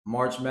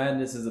March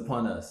Madness is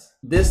upon us.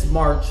 This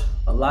March,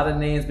 a lot of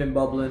names been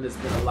bubbling. There's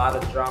been a lot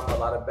of drama, a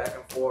lot of back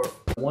and forth.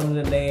 One of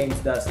the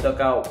names that stuck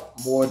out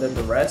more than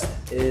the rest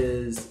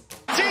is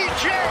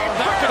DJ. I'm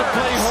not going to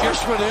play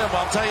horse with him,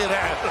 I'll tell you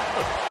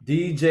that.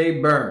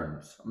 DJ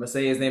Burns. I'm gonna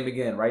say his name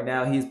again. Right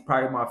now, he's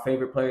probably my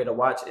favorite player to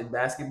watch in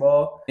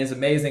basketball. It's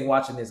amazing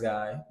watching this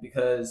guy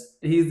because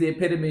he's the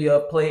epitome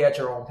of play at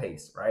your own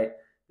pace, right?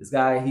 This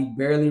guy, he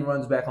barely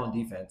runs back on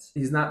defense.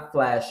 He's not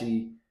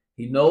flashy.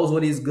 He knows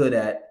what he's good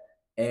at,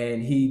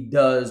 and he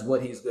does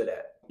what he's good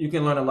at. You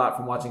can learn a lot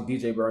from watching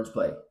DJ Burns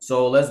play.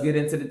 So let's get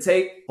into the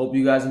tape. Hope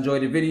you guys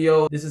enjoyed the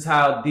video. This is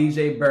how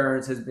DJ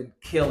Burns has been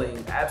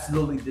killing,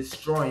 absolutely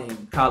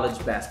destroying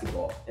college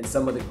basketball and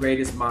some of the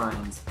greatest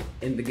minds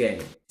in the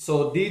game.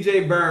 So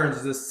DJ Burns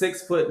is a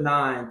 6'9",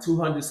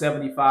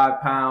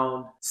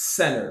 275-pound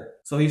center.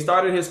 So he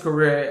started his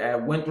career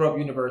at Winthrop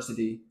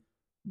University.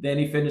 Then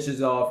he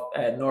finishes off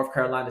at North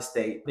Carolina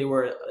State. They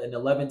were an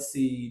 11th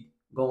seed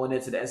going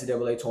into the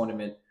NCAA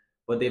tournament,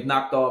 but they've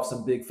knocked off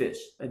some big fish.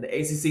 In the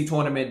ACC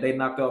tournament, they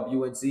knocked off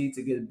UNC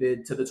to get a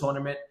bid to the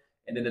tournament.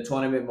 And in the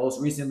tournament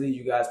most recently,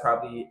 you guys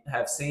probably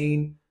have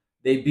seen,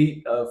 they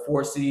beat a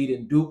 4 seed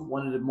in Duke,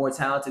 one of the more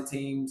talented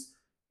teams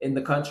in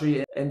the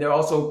country. And they're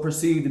also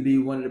perceived to be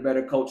one of the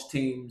better coached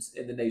teams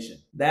in the nation.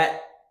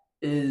 That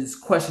is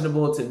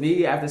questionable to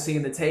me. After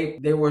seeing the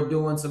tape, they were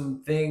doing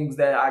some things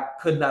that I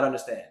could not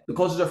understand. The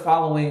coaches are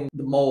following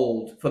the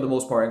mold for the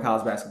most part in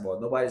college basketball.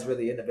 Nobody's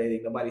really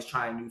innovating. Nobody's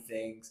trying new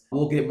things.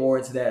 We'll get more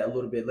into that a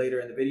little bit later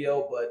in the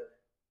video, but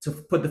to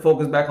put the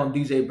focus back on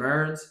DJ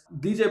Burns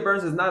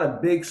is not a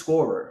big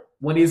scorer.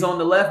 When he's on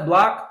the left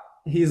block,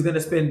 he's going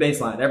to spin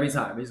baseline every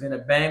time. He's going to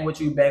bang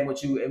with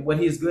you. And what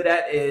he's good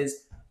at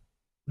is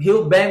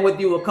he'll bang with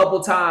you a couple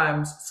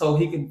times so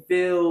you can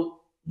feel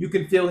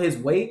his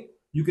weight.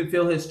 You can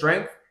feel his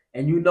strength,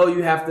 and you know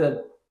you have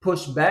to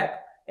push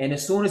back. And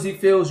as soon as he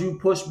feels you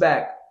push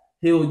back,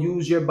 he'll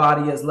use your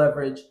body as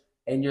leverage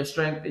and your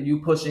strength and you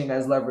pushing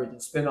as leverage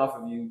and spin off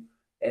of you.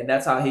 And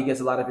that's how he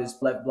gets a lot of his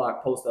left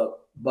block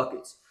post-up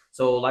buckets.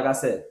 So like I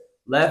said,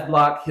 left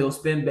block, he'll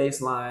spin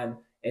baseline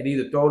and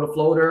either throw the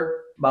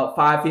floater about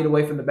 5 feet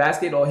away from the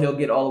basket or he'll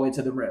get all the way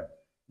to the rim.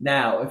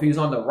 Now, if he's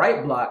on the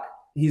right block,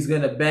 he's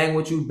going to bang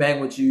with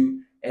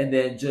you, and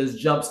then just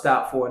jump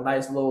stop for a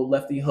nice little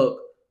lefty hook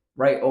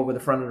right over the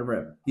front of the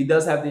rim. He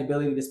does have the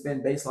ability to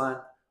spin baseline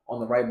on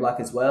the right block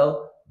as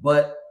well,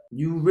 but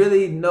you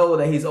really know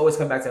that he's always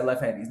come back to the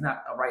left hand. He's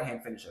not a right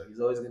hand finisher.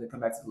 He's always going to come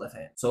back to the left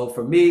hand. So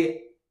for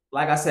me,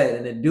 like I said,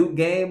 in the Duke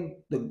game,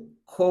 the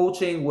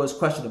coaching was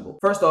questionable.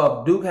 First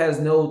off, Duke has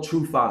no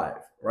true 5,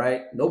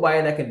 right?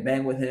 Nobody that can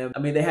bang with him. I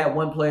mean, they had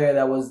one player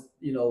that was,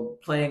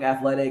 playing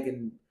athletic,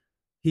 and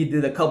he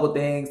did a couple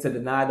things to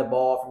deny the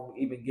ball from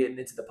even getting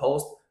into the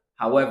post.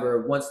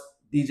 However, once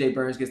DJ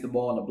Burns gets the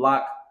ball on the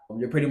block,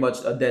 you're pretty much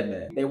a dead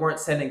man. They weren't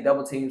sending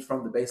double teams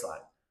from the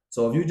baseline.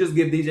 So if you just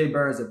give DJ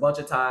Burns a bunch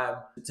of time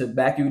to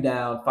back you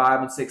down,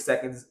 5 and 6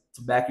 seconds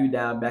to back you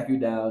down,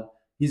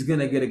 he's going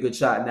to get a good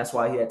shot. And that's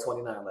why he had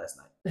 29 last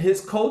night.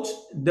 His coach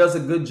does a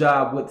good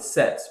job with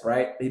sets,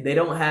 right? They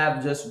don't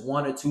have just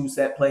 1 or 2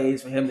 set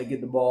plays for him to get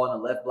the ball on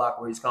the left block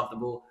where he's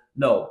comfortable.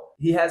 No,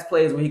 he has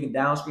plays where he can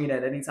down screen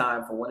at any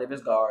time for one of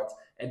his guards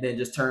and then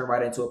just turn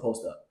right into a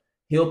post up.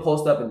 He'll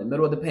post up in the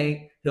middle of the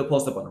paint. He'll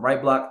post up on the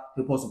right block.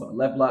 He'll post up on the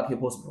left block. He'll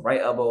post up on the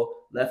right elbow,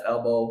 left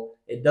elbow.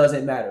 It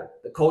doesn't matter.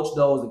 The coach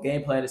knows the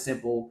game plan is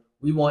simple.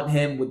 We want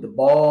him with the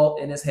ball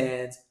in his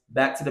hands,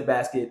 back to the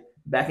basket,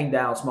 backing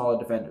down smaller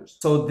defenders.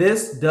 So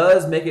this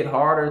does make it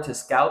harder to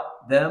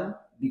scout them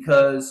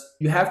because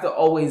you have to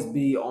always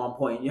be on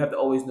point. You have to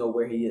always know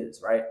where he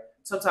is, right?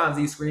 Sometimes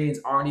these screens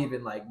aren't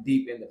even like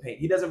deep in the paint.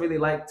 He doesn't really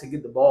like to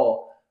get the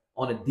ball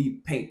on a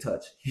deep paint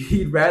touch.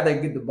 He'd rather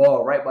get the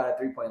ball right by the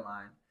three-point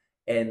line.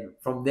 And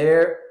from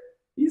there,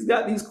 he's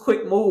got these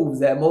quick moves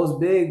that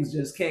most bigs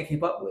just can't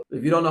keep up with.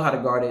 If you don't know how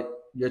to guard it,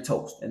 you're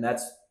toast. And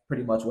that's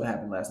pretty much what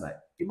happened last night.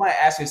 You might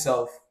ask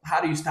yourself,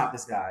 how do you stop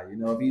this guy?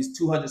 If he's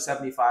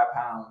 275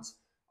 pounds,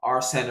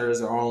 our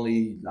centers are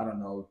only,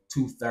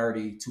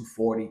 230,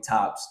 240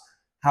 tops.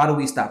 How do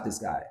we stop this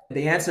guy?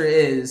 The answer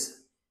is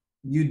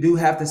you do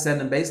have to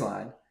send him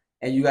baseline,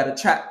 and you got to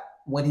trap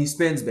when he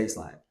spins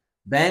baseline.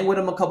 Bang with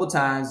him a couple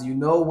times. You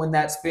know when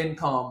that spin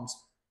comes,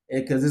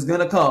 because it's going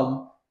to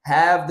come.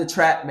 Have the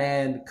trap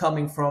man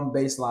coming from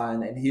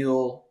baseline, and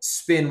he'll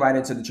spin right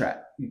into the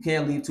trap. You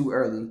can't leave too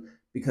early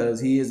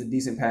because he is a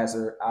decent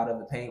passer out of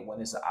the paint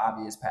when it's an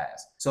obvious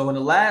pass. So in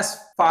the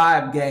last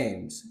 5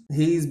 games,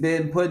 he's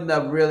been putting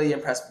up really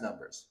impressive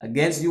numbers.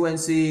 Against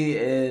UNC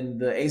in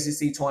the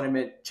ACC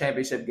tournament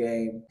championship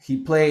game,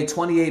 he played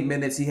 28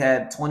 minutes. He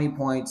had 20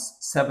 points,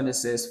 7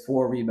 assists,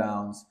 4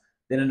 rebounds.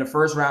 Then in the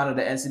first round of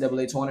the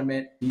NCAA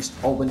tournament, he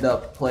opened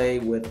up play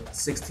with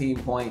 16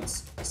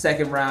 points.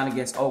 Second round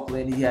against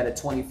Oakland, he had a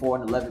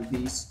 24 and 11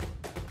 piece.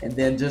 And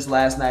then just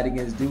last night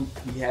against Duke,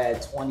 he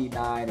had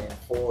 29 and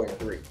 4 and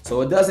 3. So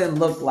it doesn't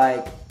look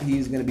like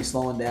he's going to be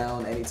slowing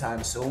down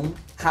anytime soon.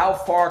 How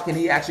far can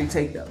he actually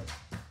take them?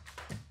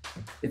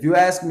 If you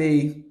ask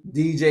me,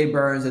 DJ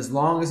Burns, as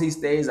long as he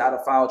stays out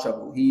of foul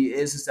trouble, he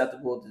is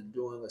susceptible to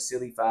doing a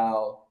silly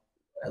foul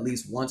at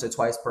least once or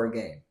twice per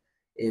game.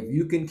 If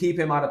you can keep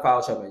him out of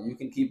foul trouble, you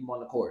can keep him on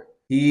the court,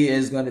 he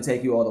is going to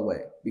take you all the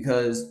way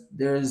because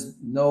there's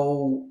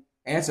no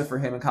answer for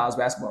him in college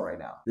basketball right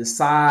now. The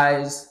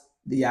size,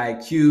 the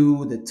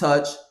IQ, the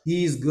touch,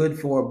 he's good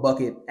for a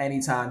bucket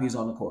anytime he's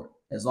on the court.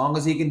 As long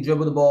as he can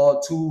dribble the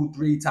ball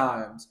 2-3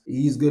 times,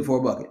 he's good for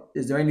a bucket.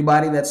 Is there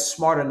anybody that's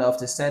smart enough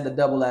to send a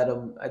double at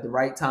him at the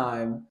right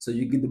time so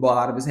you get the ball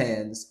out of his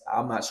hands?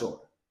 I'm not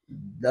sure.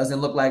 Doesn't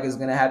look like it's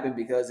going to happen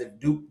because if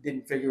Duke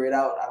didn't figure it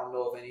out, I don't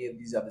know if any of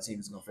these other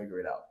teams are going to figure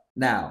it out.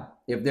 Now,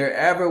 if there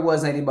ever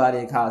was anybody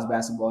in college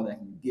basketball that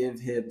can give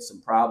him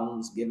some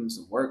problems, give him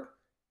some work,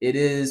 it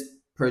is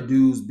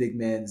Purdue's big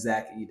man,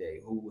 Zach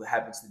Edey, who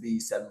happens to be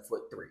 7'3".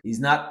 He's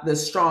not the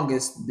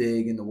strongest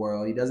big in the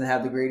world. He doesn't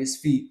have the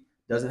greatest feet,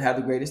 doesn't have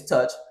the greatest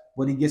touch,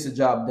 but he gets the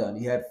job done.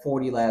 He had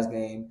 40 last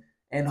game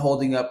and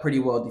holding up pretty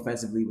well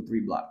defensively with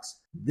 3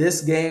 blocks.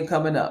 This game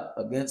coming up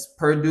against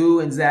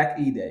Purdue and Zach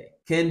Edey,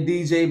 can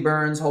DJ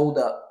Burns hold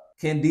up?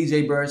 Can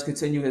DJ Burns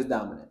continue his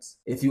dominance?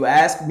 If you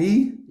ask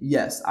me,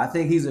 yes. I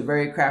think he's a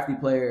very crafty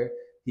player.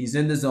 He's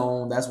in the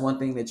zone. That's one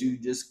thing that you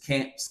just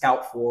can't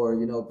scout for.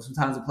 You know,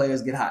 sometimes the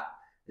players get hot,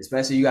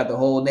 especially you got the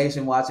whole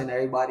nation watching.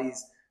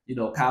 Everybody's, you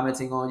know,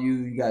 commenting on you.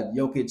 You got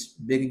Jokic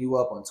bigging you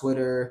up on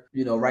Twitter.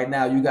 You know, right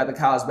now you got the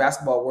college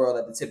basketball world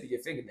at the tip of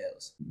your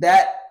fingernails.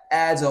 That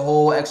adds a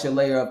whole extra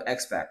layer of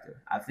X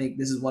factor. I think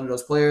this is one of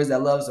those players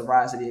that loves to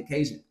rise to the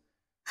occasion.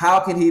 How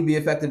can he be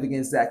effective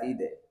against Zach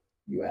Edey,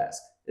 you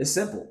ask? It's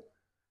simple.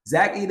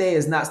 Zach Edey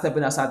is not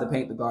stepping outside the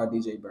paint to guard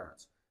DJ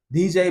Burns.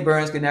 DJ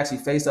Burns can actually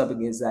face up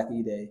against Zach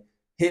Edey,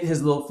 hit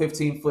his little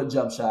 15-foot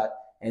jump shot,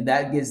 and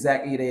that gets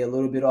Zach Edey a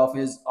little bit off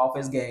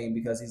his game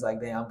because he's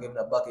like, damn, I'm giving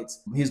up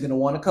buckets. He's going to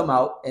want to come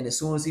out, and as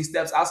soon as he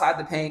steps outside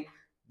the paint,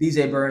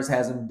 DJ Burns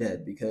has him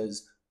dead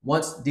because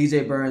once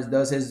DJ Burns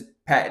does his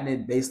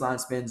patented baseline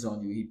spins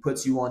on you, he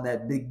puts you on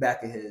that big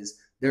back of his,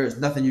 there is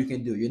nothing you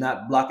can do. You're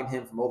not blocking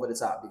him from over the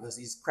top because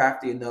he's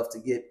crafty enough to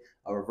get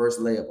a reverse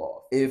layup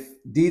off. If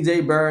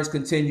DJ Burns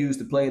continues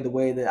to play the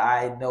way that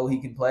I know he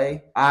can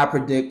play, I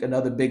predict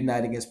another big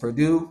night against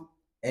Purdue,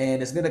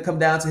 and it's going to come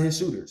down to his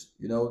shooters.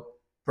 You know,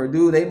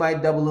 Purdue, they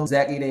might double him.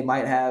 Zach Edey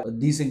might have a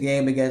decent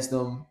game against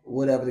them,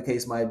 whatever the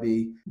case might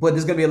be. But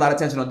there's going to be a lot of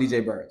tension on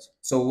DJ Burns.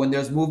 So when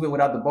there's movement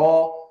without the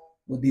ball,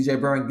 when DJ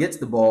Burns gets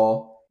the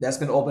ball, that's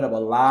going to open up a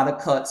lot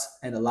of cuts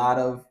and a lot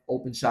of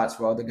open shots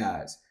for other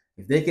guys.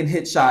 If they can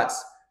hit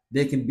shots,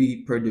 they can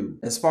beat Purdue.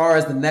 As far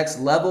as the next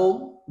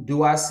level,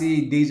 do I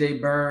see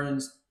DJ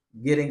Burns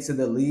getting to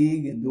the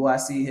league and do I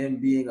see him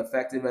being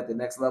effective at the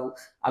next level?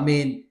 I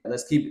mean,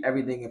 let's keep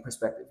everything in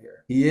perspective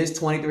here. He is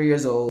 23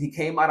 years old. He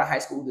came out of high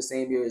school the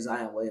same year as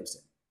Zion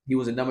Williamson. He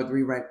was a number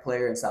 3 ranked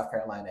player in South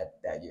Carolina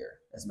that year,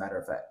 as a matter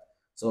of fact.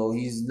 So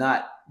he's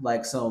not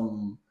like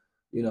some,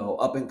 you know,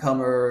 up and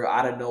comer,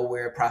 out of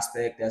nowhere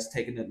prospect that's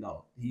taking it.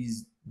 No,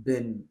 he's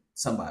been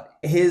somebody.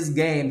 His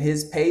game,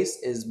 his pace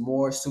is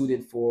more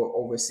suited for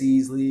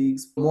overseas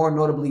leagues, more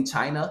notably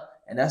China.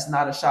 And that's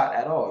not a shot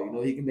at all. You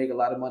know, he can make a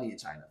lot of money in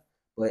China.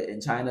 But in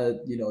China,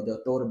 you know,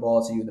 they'll throw the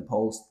ball to you in the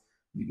post.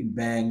 You can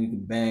bang,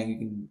 you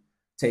can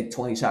take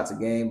 20 shots a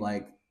game.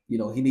 Like, you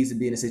know, he needs to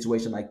be in a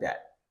situation like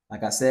that.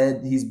 Like I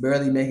said, he's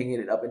barely making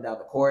it up and down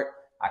the court.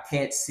 I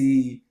can't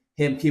see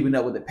him keeping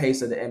up with the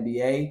pace of the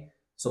NBA.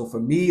 So for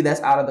me,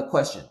 that's out of the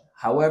question.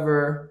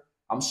 However,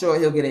 I'm sure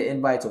he'll get an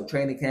invite to a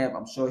training camp.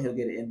 I'm sure he'll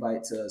get an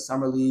invite to a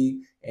summer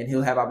league, and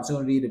he'll have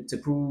opportunity to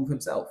prove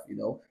himself. You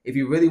know, if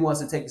he really wants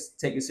to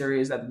take it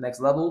serious at the next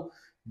level,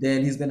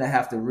 then he's going to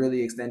have to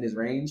really extend his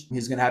range.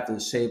 He's going to have to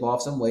shave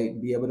off some weight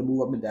and be able to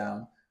move up and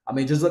down. I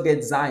mean, just look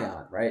at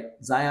Zion, right?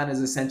 Zion is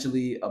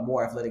essentially a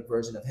more athletic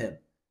version of him.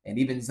 And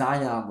even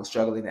Zion was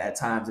struggling at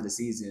times of the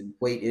season,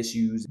 weight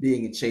issues,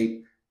 being in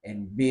shape,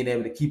 and being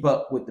able to keep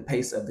up with the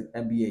pace of the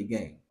NBA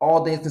game.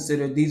 All things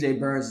considered, DJ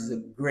Burns is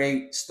a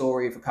great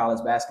story for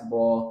college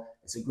basketball.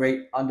 It's a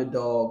great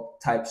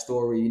underdog type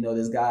story. You know,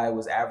 this guy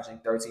was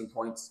averaging 13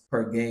 points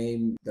per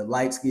game. The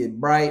lights get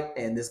bright,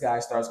 and this guy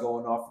starts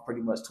going off for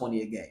pretty much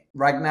 20 a game.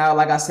 Right now,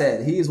 like I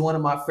said, he is one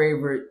of my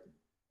favorite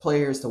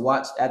players to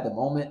watch at the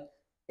moment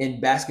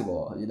in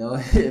basketball. You know,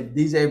 if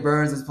DJ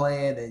Burns is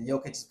playing and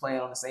Jokic is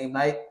playing on the same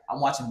night, I'm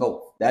watching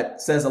both.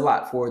 That says a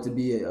lot for it to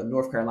be a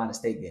North Carolina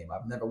State game.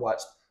 I've never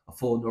watched a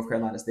full North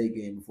Carolina State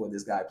game before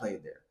this guy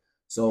played there.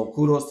 So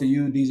kudos to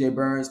you, DJ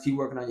Burns. Keep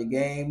working on your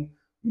game.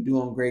 You're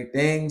doing great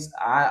things.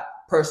 I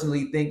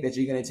personally think that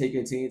you're going to take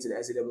your team to the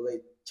NCAA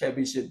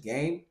championship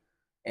game.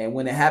 And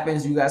when it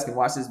happens, you guys can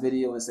watch this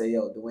video and say,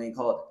 yo, Dwayne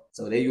called it.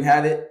 So there you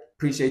have it.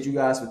 Appreciate you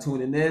guys for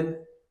tuning in.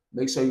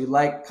 Make sure you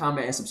like,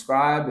 comment, and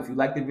subscribe. If you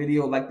like the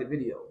video, like the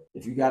video.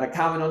 If you got a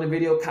comment on the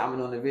video,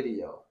 comment on the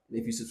video. And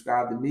if you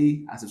subscribe to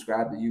me, I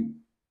subscribe to you.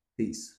 Peace.